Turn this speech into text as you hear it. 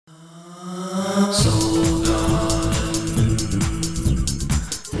Soul Garden.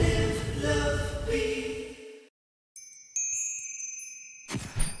 Live, love, be.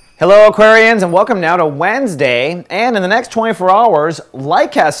 Hello Aquarians, and welcome now to Wednesday, and in the next 24 hours,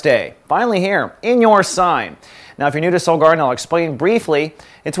 Lightcast Day, finally here, in your sign. Now if you're new to Soul Garden, I'll explain briefly.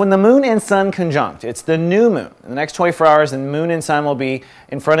 It's when the moon and sun conjunct. It's the new moon. In the next 24 hours, the moon and sun will be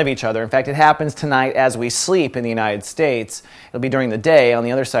in front of each other. In fact, it happens tonight as we sleep in the United States. It'll be during the day on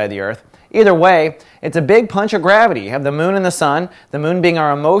the other side of the earth. Either way, it's a big punch of gravity. You have the moon and the sun moon being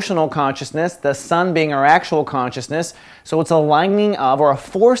our emotional consciousness, the sun being our actual consciousness. So it's a aligning of, or a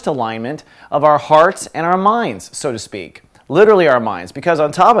forced alignment of our hearts and our minds, so to speak. Literally our minds, because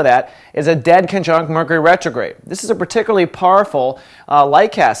on top of that is a dead conjunct Mercury retrograde. This is a particularly powerful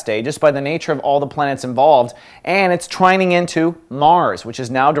lightcast day just by the nature of all the planets involved, and it's trining into Mars, which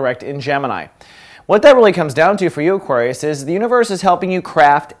is now direct in Gemini. What that really comes down to for you, Aquarius, is the universe is helping you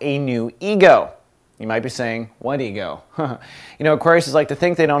craft a new ego. You might be saying, what ego? You know, Aquarius like to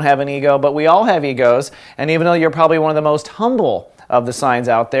think they don't have an ego, but we all have egos, and even though you're probably one of the most humble of the signs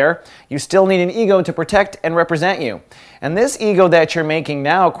out there, you still need an ego to protect and represent you. And this ego that you're making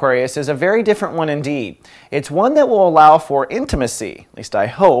now, Aquarius, is a very different one indeed. It's one that will allow for intimacy, at least I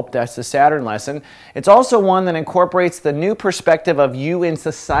hope, that's the Saturn lesson. It's also one that incorporates the new perspective of you in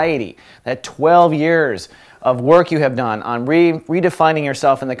society, that 12 years of work you have done on redefining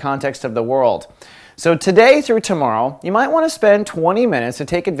yourself in the context of the world. So today through tomorrow, you might want to spend 20 minutes to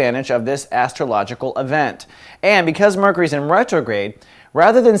take advantage of this astrological event. And because Mercury's in retrograde,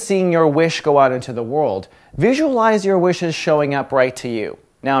 rather than seeing your wish go out into the world, visualize your wishes showing up right to you.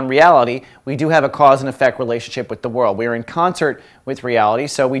 Now in reality, we do have a cause and effect relationship with the world. We are in concert with reality,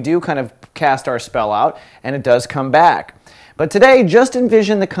 so we do kind of cast our spell out, and it does come back. But today, just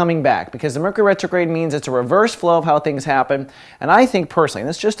envision the coming back, because the Mercury retrograde means it's a reverse flow of how things happen. And I think personally, and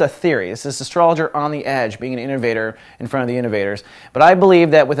this is just a theory, this is astrologer on the edge, being an innovator in front of the innovators, but I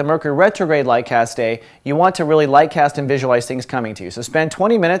believe that with a Mercury retrograde lightcast day, you want to really lightcast and visualize things coming to you. So spend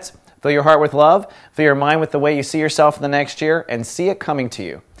 20 minutes, fill your heart with love, fill your mind with the way you see yourself in the next year, and see it coming to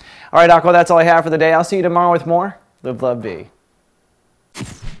you. All right, Aqua, that's all I have for the day. I'll see you tomorrow with more. Live, love, be.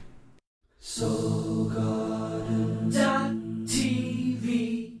 Soul Garden.